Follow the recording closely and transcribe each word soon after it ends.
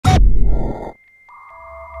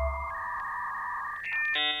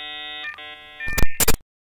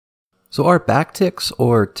So are backticks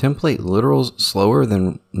or template literals slower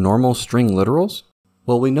than normal string literals?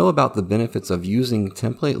 Well, we know about the benefits of using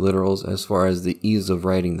template literals as far as the ease of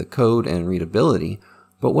writing the code and readability,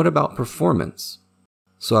 but what about performance?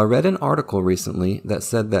 So I read an article recently that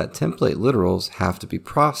said that template literals have to be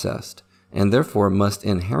processed, and therefore must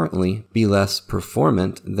inherently be less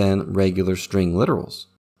performant than regular string literals.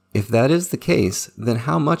 If that is the case, then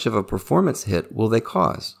how much of a performance hit will they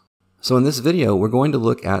cause? So in this video, we're going to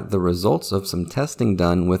look at the results of some testing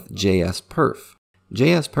done with jsPerf.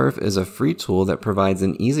 jsPerf is a free tool that provides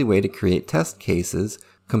an easy way to create test cases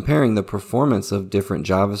comparing the performance of different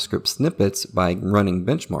JavaScript snippets by running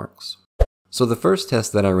benchmarks. So the first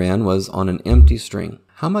test that I ran was on an empty string.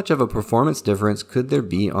 How much of a performance difference could there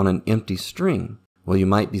be on an empty string? Well, you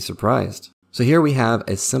might be surprised. So here we have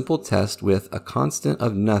a simple test with a constant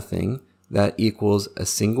of nothing that equals a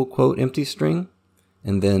single quote empty string,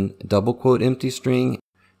 and then double quote empty string,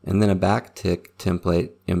 and then a backtick template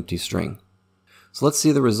empty string. So let's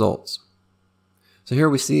see the results. So here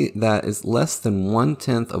we see that it's less than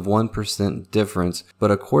 0.1% difference, but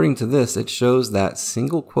according to this, it shows that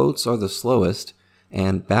single quotes are the slowest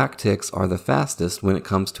and backticks are the fastest when it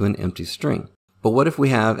comes to an empty string. But what if we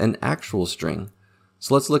have an actual string?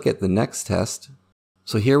 So let's look at the next test.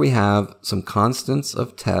 So here we have some constants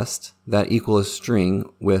of test that equal a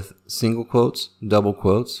string with single quotes, double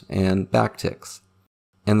quotes, and backticks.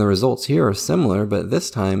 And the results here are similar, but this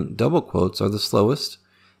time double quotes are the slowest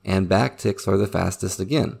and backticks are the fastest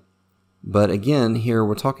again. But again, here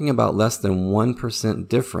we're talking about less than 1%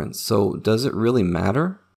 difference. So does it really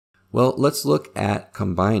matter? Well, let's look at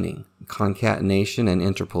combining, concatenation, and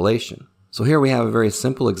interpolation. So here we have a very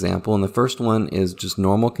simple example, and the first one is just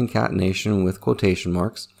normal concatenation with quotation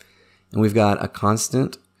marks. And we've got a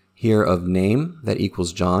constant here of name that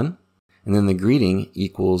equals John, and then the greeting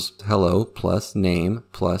equals hello plus name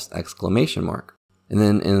plus exclamation mark. And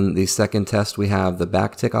then in the second test we have the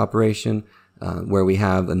backtick operation where we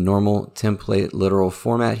have a normal template literal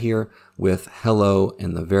format here with hello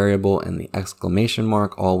and the variable and the exclamation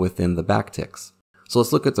mark all within the backticks. So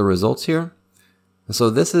let's look at the results here. So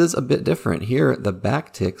this is a bit different. Here the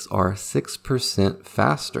backticks are 6%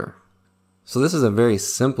 faster. So this is a very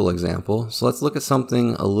simple example. So let's look at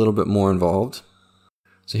something a little bit more involved.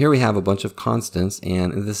 So here we have a bunch of constants,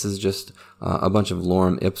 and this is just a bunch of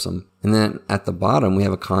lorem ipsum. And then at the bottom we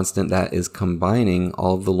have a constant that is combining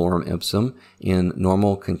all of the lorem ipsum in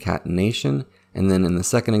normal concatenation, and then in the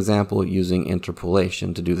second example using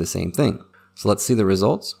interpolation to do the same thing. So let's see the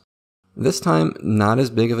results. This time, not as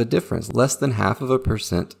big of a difference, less than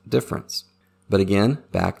 0.5% difference. But again,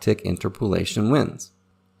 backtick interpolation wins.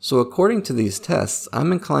 So according to these tests,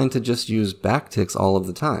 I'm inclined to just use backticks all of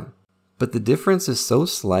the time. But the difference is so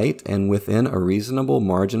slight and within a reasonable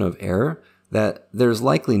margin of error that there's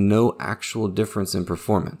likely no actual difference in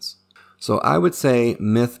performance. So I would say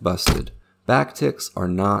myth busted. Backticks are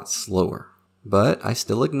not slower. But I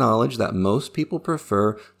still acknowledge that most people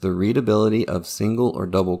prefer the readability of single or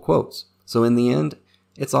double quotes. So in the end,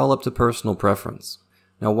 it's all up to personal preference.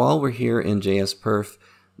 Now while we're here in jsPerf,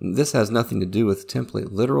 this has nothing to do with template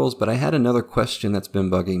literals, but I had another question that's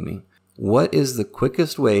been bugging me. What is the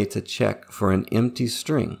quickest way to check for an empty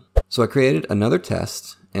string? So I created another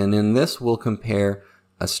test, and in this we'll compare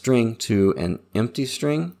a string to an empty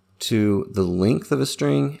string, to the length of a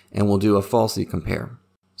string, and we'll do a falsy compare.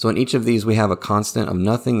 So in each of these we have a constant of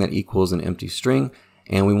nothing that equals an empty string,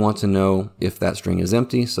 and we want to know if that string is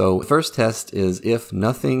empty. So the first test is if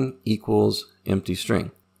nothing equals empty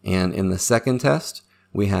string. And in the second test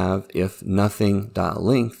we have if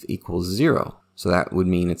nothing.length equals 0. So that would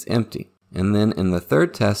mean it's empty. And then in the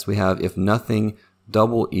third test we have if nothing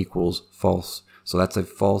double equals false. So that's a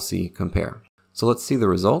falsy compare. So let's see the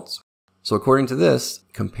results. So according to this,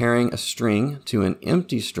 comparing a string to an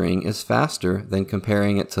empty string is faster than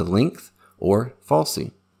comparing it to length or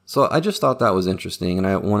falsy. So I just thought that was interesting and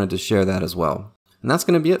I wanted to share that as well. And that's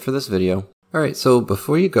going to be it for this video. Alright, so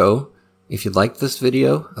before you go, if you liked this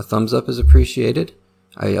video, a thumbs up is appreciated.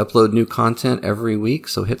 I upload new content every week,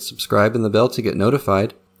 so hit subscribe and the bell to get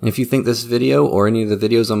notified. And if you think this video or any of the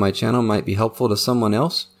videos on my channel might be helpful to someone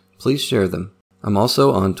else, please share them. I'm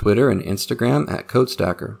also on Twitter and Instagram at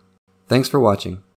CodeStacker. Thanks for watching.